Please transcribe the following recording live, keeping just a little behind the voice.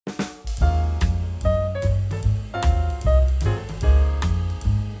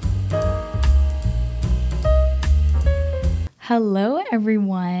Hello,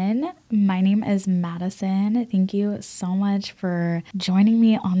 everyone. My name is Madison. Thank you so much for joining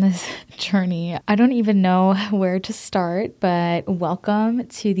me on this journey. I don't even know where to start, but welcome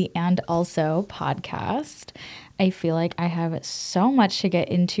to the And Also podcast. I feel like I have so much to get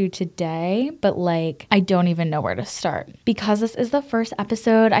into today, but I don't even know where to start. Because this is the first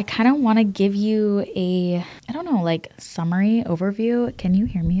episode, I kind of want to give you a, summary overview. Can you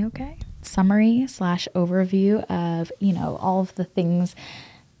hear me okay? Summary / overview of, all of the things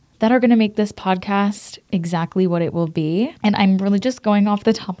that are going to make this podcast exactly what it will be. And I'm really just going off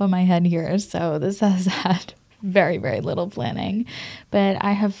the top of my head here. So this has had very, very little planning, but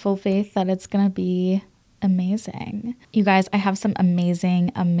I have full faith that it's going to be amazing. You guys, I have some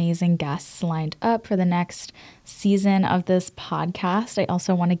amazing, amazing guests lined up for the next season of this podcast. I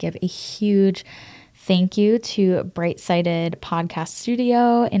also want to give a huge thank you to Bright Sided Podcast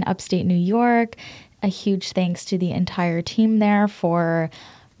Studio in upstate New York. A huge thanks to the entire team there for,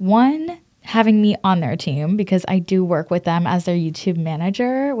 one, having me on their team because I do work with them as their YouTube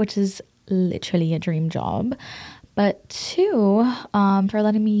manager, which is literally a dream job. But two, for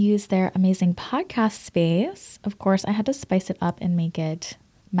letting me use their amazing podcast space. Of course, I had to spice it up and make it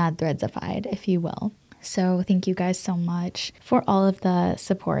mad threadsified, if you will. So thank you guys so much for all of the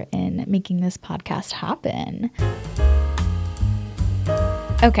support in making this podcast happen.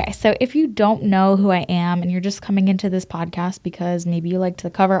 Okay, so if you don't know who I am and you're just coming into this podcast because maybe you liked the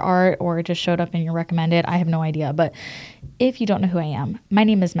cover art or it just showed up and you're recommended, I have no idea. But if you don't know who I am, my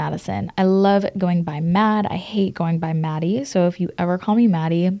name is Madison. I love going by Mad. I hate going by Maddie. So if you ever call me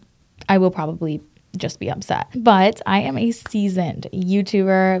Maddie, I will probably just be upset. But I am a seasoned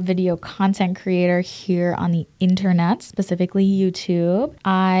YouTuber, video content creator here on the internet, specifically YouTube.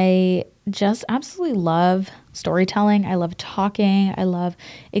 I just absolutely love storytelling. I love talking. I love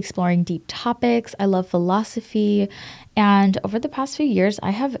exploring deep topics. I love philosophy. And over the past few years,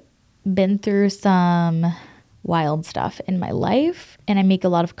 I have been through some wild stuff in my life. And I make a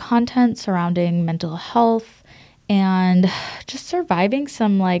lot of content surrounding mental health and just surviving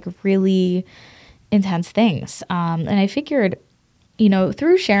some really intense things. And I figured,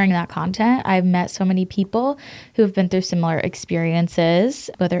 through sharing that content, I've met so many people who have been through similar experiences,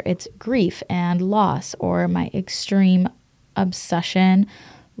 whether it's grief and loss or my extreme obsession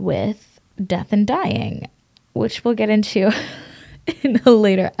with death and dying, which we'll get into in a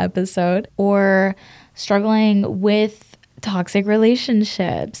later episode, or struggling with toxic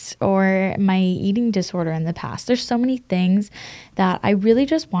relationships or my eating disorder in the past. There's so many things that I really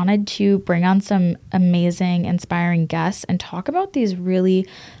just wanted to bring on some amazing, inspiring guests and talk about these really,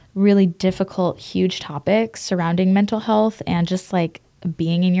 really difficult, huge topics surrounding mental health and just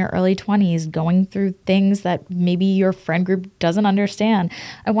being in your early 20s, going through things that maybe your friend group doesn't understand.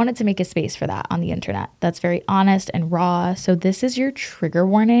 I wanted to make a space for that on the internet that's very honest and raw. So this is your trigger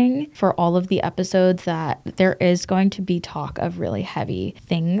warning for all of the episodes that there is going to be talk of really heavy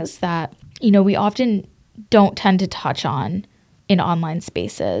things that, we often don't tend to touch on in online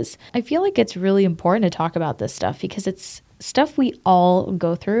spaces. I feel like it's really important to talk about this stuff because it's stuff we all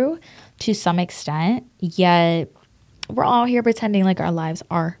go through to some extent, yet we're all here pretending like our lives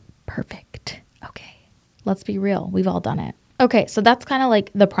are perfect. Okay, let's be real. We've all done it. Okay, so that's kind of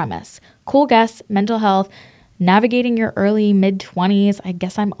the premise. Cool guests, mental health, navigating your early mid-20s. I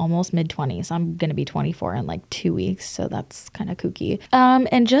guess I'm almost mid-20s. I'm going to be 24 in 2 weeks, so that's kind of kooky.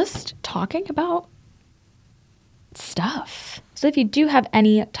 And just talking about stuff. So if you do have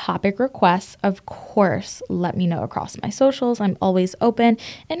any topic requests, of course, let me know across my socials. I'm always open.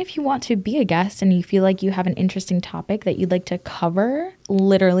 And if you want to be a guest and you feel like you have an interesting topic that you'd like to cover,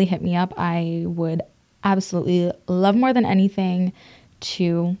 literally hit me up. I would absolutely love more than anything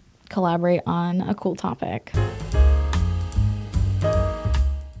to collaborate on a cool topic.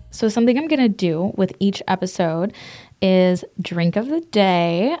 So something I'm going to do with each episode is drink of the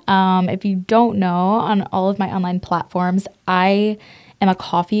day. If you don't know, on all of my online platforms, I am a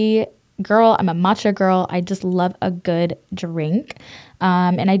coffee girl. I'm a matcha girl. I just love a good drink.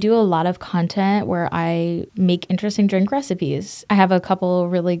 And I do a lot of content where I make interesting drink recipes. I have a couple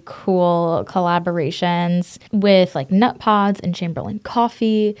really cool collaborations with Nut Pods and Chamberlain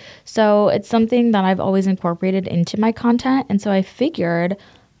Coffee. So it's something that I've always incorporated into my content. And so I figured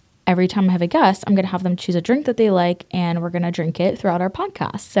every time I have a guest, I'm going to have them choose a drink that they like, and we're going to drink it throughout our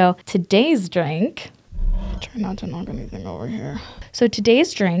podcast. So today's drink, try not to knock anything over here. So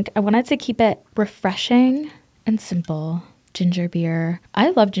today's drink, I wanted to keep it refreshing and simple. Ginger beer. I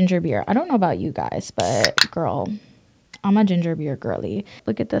love ginger beer. I don't know about you guys, but girl, I'm a ginger beer girly.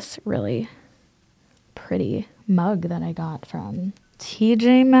 Look at this really pretty mug that I got from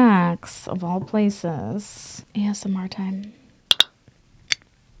TJ Maxx, of all places. ASMR time.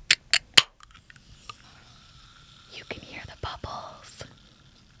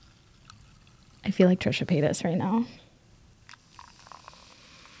 I feel like Trisha Paytas right now.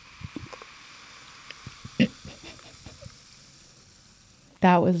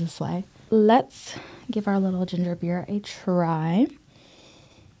 That was a slay. Let's give our little ginger beer a try.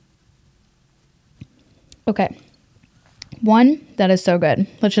 Okay. One, that is so good.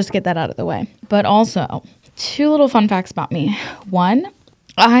 Let's just get that out of the way. But also, 2 little fun facts about me. One,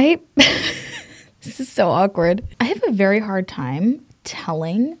 this is so awkward. I have a very hard time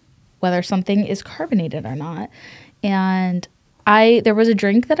telling whether something is carbonated or not. And there was a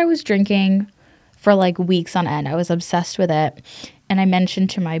drink that I was drinking for like weeks on end. I was obsessed with it. And I mentioned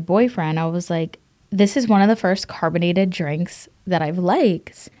to my boyfriend, I was like, this is one of the first carbonated drinks that I've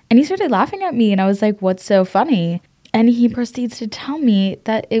liked. And he started laughing at me and I was like, what's so funny? And he proceeds to tell me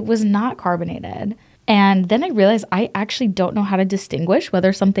that it was not carbonated. And then I realized I actually don't know how to distinguish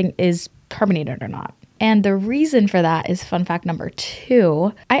whether something is carbonated or not. And the reason for that is fun fact number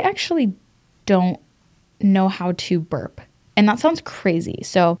 2. I actually don't know how to burp. And that sounds crazy.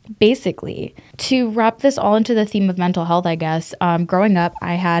 So basically, to wrap this all into the theme of mental health, I guess, growing up,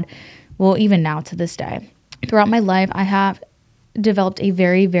 I had, well, even now to this day, throughout my life, I have developed a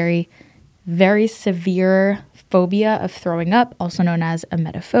very, very, very severe phobia of throwing up, also known as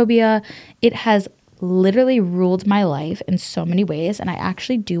emetophobia. It has literally ruled my life in so many ways, and I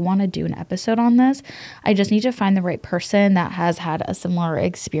actually do want to do an episode on this. I just need to find the right person that has had a similar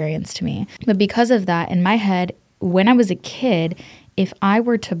experience to me. But because of that, in my head, when I was a kid, if I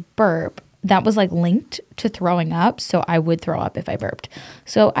were to burp, that was like linked to throwing up. So I would throw up if I burped.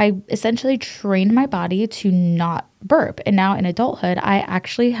 So I essentially trained my body to not burp. And now in adulthood, I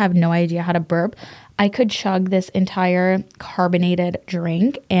actually have no idea how to burp. I could chug this entire carbonated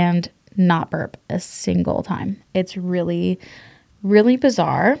drink and not burp a single time. It's really, really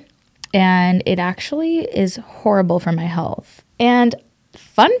bizarre. And it actually is horrible for my health. And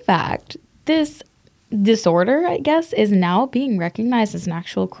fun fact, this disorder, I guess, is now being recognized as an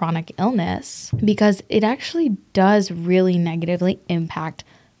actual chronic illness because it actually does really negatively impact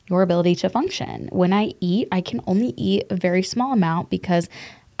your ability to function. When I eat, I can only eat a very small amount because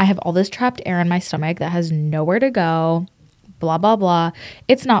I have all this trapped air in my stomach that has nowhere to go, blah, blah, blah.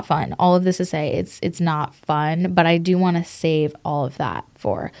 It's not fun. All of this to say it's not fun, but I do want to save all of that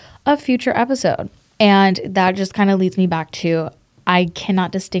for a future episode. And that just kind of leads me back to I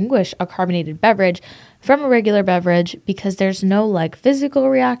cannot distinguish a carbonated beverage from a regular beverage because there's no like physical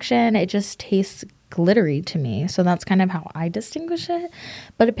reaction. It just tastes glittery to me. So that's kind of how I distinguish it.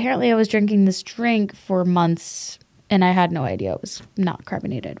 But apparently I was drinking this drink for months and I had no idea it was not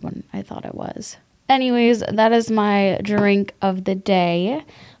carbonated when I thought it was. Anyways, that is my drink of the day.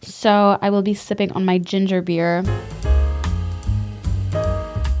 So I will be sipping on my ginger beer.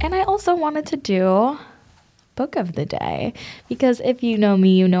 And I also wanted to do book of the day because if you know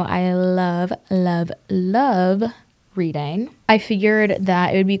me, you know I love, love, love reading. I figured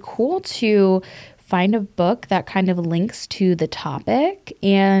that it would be cool to find a book that kind of links to the topic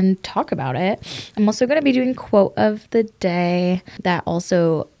and talk about it. I'm also going to be doing quote of the day that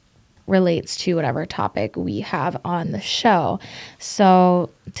also relates to whatever topic we have on the show. So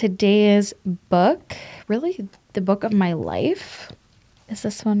today's book, really the book of my life, is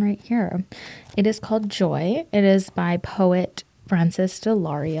this one right here. It is called Joy. It is by poet Francis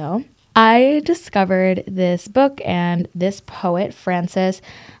Daulerio. I discovered this book and this poet, Francis,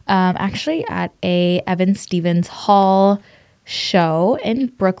 actually at a Evan Stevens Hall show in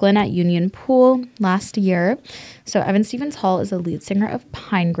Brooklyn at Union Pool last year. So Evan Stevens Hall is the lead singer of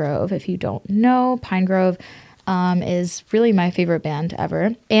Pinegrove. If you don't know, Pinegrove is really my favorite band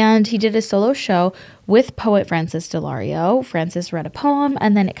ever. And he did a solo show with poet Francis Daulerio. Francis read a poem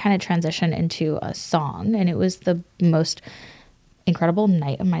and then it kind of transitioned into a song. And it was the most incredible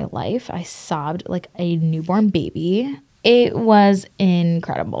night of my life. I sobbed like a newborn baby. It was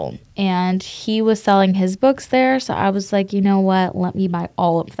incredible. And he was selling his books there. So I was like, you know what? Let me buy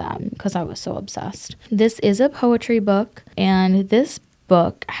all of them because I was so obsessed. This is a poetry book. And this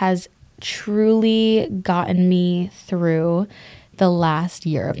book has truly gotten me through the last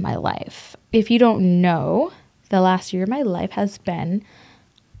year of my life. If you don't know, the last year of my life has been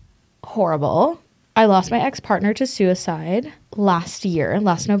horrible. I lost my ex-partner to suicide last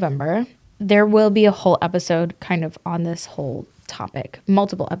November. There will be a whole episode kind of on this whole topic,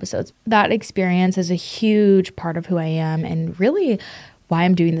 multiple episodes. That experience is a huge part of who I am and really why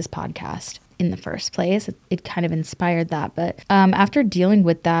I'm doing this podcast in the first place. It kind of inspired that. But after dealing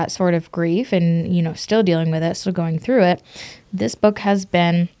with that sort of grief and, you know, still dealing with it, still going through it, this book has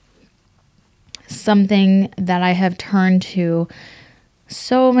been something that I have turned to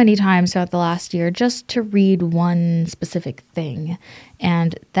so many times throughout the last year just to read one specific thing.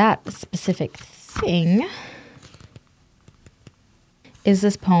 And that specific thing is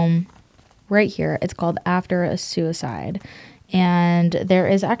this poem right here. It's called After a Suicide. And there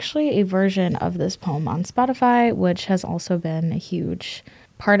is actually a version of this poem on Spotify, which has also been a huge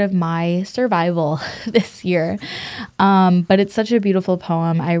part of my survival this year. But it's such a beautiful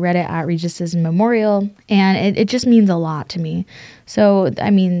poem. I read it at Regis's memorial, and it just means a lot to me. So,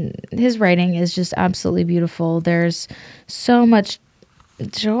 I mean, his writing is just absolutely beautiful. There's so much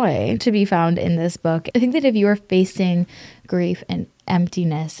joy to be found in this book. I think that if you are facing grief and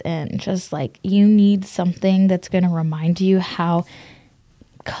emptiness and just like you need something that's going to remind you how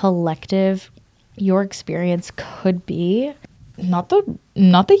collective your experience could be, not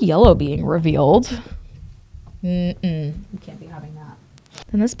the yellow being revealed. You can't be having that.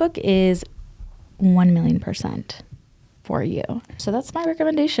 Then this book is 1,000,000% for you. So that's my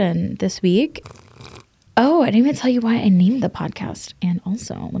recommendation this week. Oh, I didn't even tell you why I named the podcast. And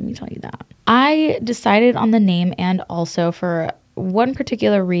also, let me tell you that. I decided on the name and also for one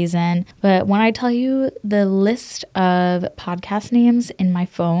particular reason, but when I tell you the list of podcast names in my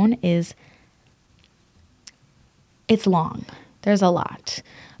phone it's long. There's a lot.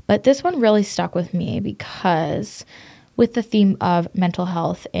 But this one really stuck with me because with the theme of mental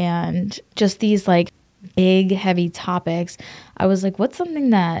health and just these like big, heavy topics, I was like, what's something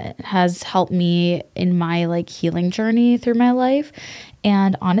that has helped me in my like healing journey through my life?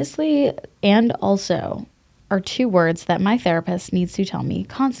 And honestly, and also are two words that my therapist needs to tell me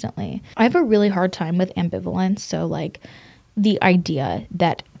constantly. I have a really hard time with ambivalence. So like the idea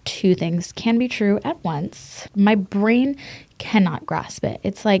that two things can be true at once, my brain cannot grasp it.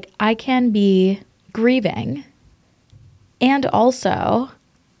 It's like I can be grieving and also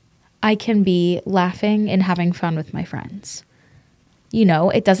I can be laughing and having fun with my friends. You know,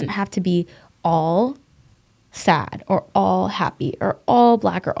 it doesn't have to be all sad or all happy or all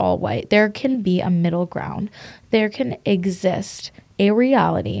black or all white. There can be a middle ground. There can exist a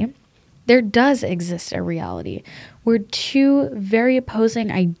reality. There does exist a reality where two very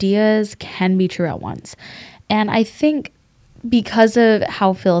opposing ideas can be true at once. And I think because of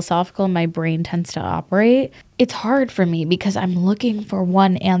how philosophical my brain tends to operate, it's hard for me because I'm looking for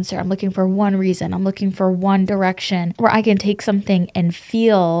one answer. I'm looking for one reason. I'm looking for one direction where I can take something and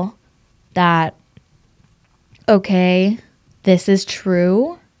feel that, okay, this is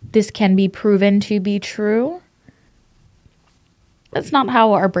true. This can be proven to be true. That's not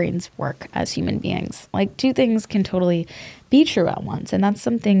how our brains work as human beings. Like two things can totally be true at once. And that's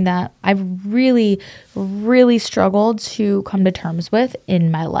something that I've really, really struggled to come to terms with in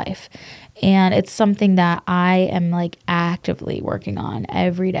my life. And it's something that I am like actively working on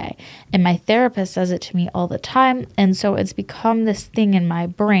every day. And my therapist says it to me all the time. And so it's become this thing in my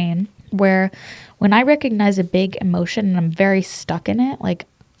brain where when I recognize a big emotion and I'm very stuck in it, like,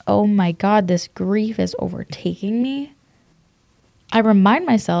 oh my God, this grief is overtaking me, I remind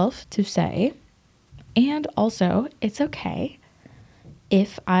myself to say, and also it's okay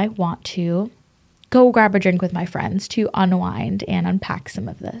if I want to go grab a drink with my friends to unwind and unpack some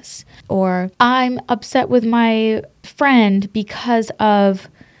of this. Or I'm upset with my friend because of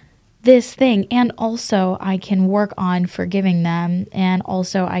this thing. And also I can work on forgiving them. And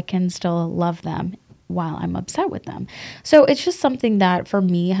also I can still love them while I'm upset with them. So it's just something that for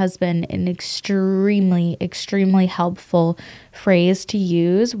me has been an extremely, extremely helpful phrase to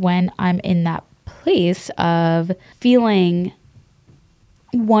use when I'm in that place of feeling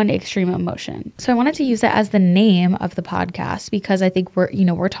one extreme emotion. So I wanted to use that as the name of the podcast because I think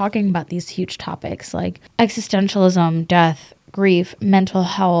we're talking about these huge topics like existentialism, death, grief, mental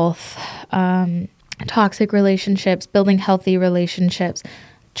health, toxic relationships, building healthy relationships,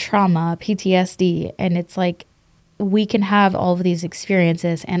 trauma, PTSD. And it's like we can have all of these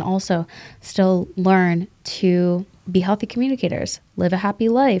experiences and also still learn to be healthy communicators, live a happy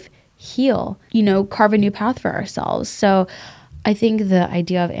life, heal, carve a new path for ourselves. So I think the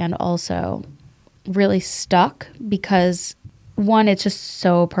idea of and also really stuck because one, it's just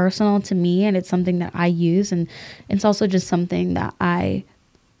so personal to me and it's something that I use, and it's also just something that I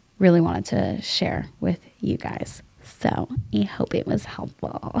really wanted to share with you guys. So I hope it was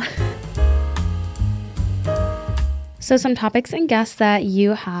helpful. So some topics and guests that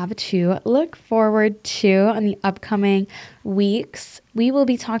you have to look forward to in the upcoming weeks. We will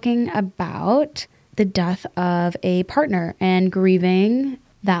be talking about the death of a partner and grieving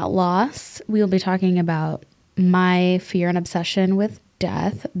that loss. We will be talking about my fear and obsession with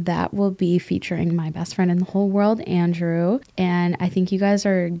death that will be featuring my best friend in the whole world, Andrew. And I think you guys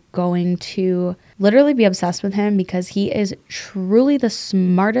are going to literally be obsessed with him because he is truly the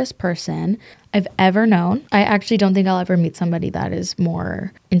smartest person I've ever known. I actually don't think I'll ever meet somebody that is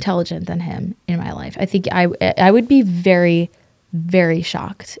more intelligent than him in my life. I think I would be very, very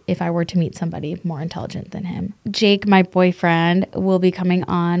shocked if I were to meet somebody more intelligent than him. Jake, my boyfriend, will be coming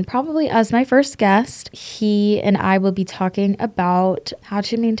on probably as my first guest. He and I will be talking about how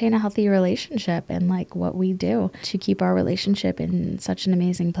to maintain a healthy relationship and like what we do to keep our relationship in such an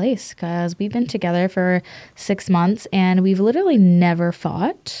amazing place, because we've been together for 6 months and we've literally never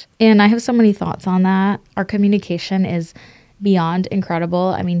fought. And I have so many thoughts on that. Our communication is beyond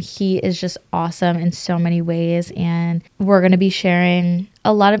incredible. I mean, he is just awesome in so many ways, and we're going to be sharing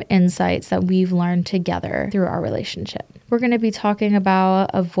a lot of insights that we've learned together through our relationship. We're going to be talking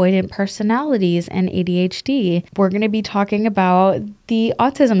about avoidant personalities and ADHD. We're going to be talking about the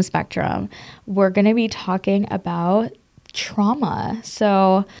autism spectrum. We're going to be talking about trauma.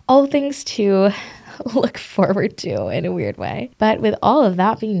 So all things to look forward to in a weird way. But with all of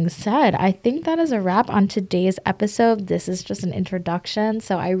that being said, I think that is a wrap on today's episode. This is just an introduction.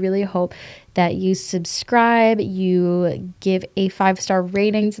 So I really hope that you subscribe, you give a 5-star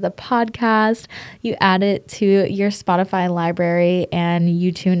rating to the podcast, you add it to your Spotify library, and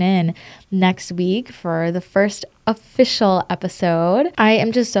you tune in next week for the first official episode. I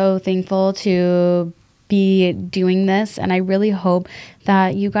am just so thankful to be doing this, and I really hope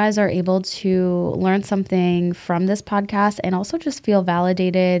that you guys are able to learn something from this podcast and also just feel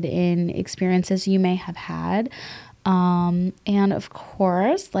validated in experiences you may have had. And of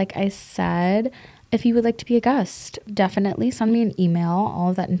course, like I said, if you would like to be a guest, definitely send me an email.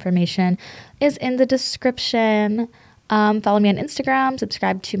 All of that information is in the description. Follow me on Instagram,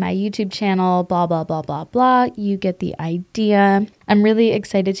 subscribe to my YouTube channel, blah, blah, blah, blah, blah. You get the idea. I'm really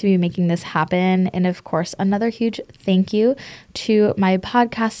excited to be making this happen. And of course, another huge thank you to my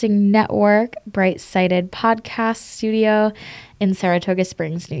podcasting network, Bright Sided Podcast Studio in Saratoga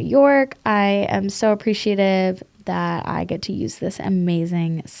Springs, New York. I am so appreciative that I get to use this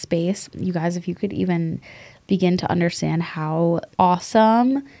amazing space. You guys, if you could even begin to understand how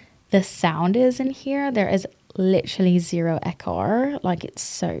awesome the sound is in here, there is literally zero echo. Like, it's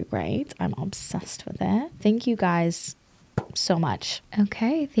so great. I'm obsessed with it. Thank you guys so much.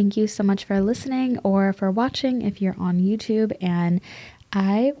 Okay, thank you so much for listening or for watching if you're on YouTube, and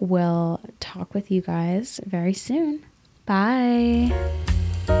I will talk with you guys very soon. Bye.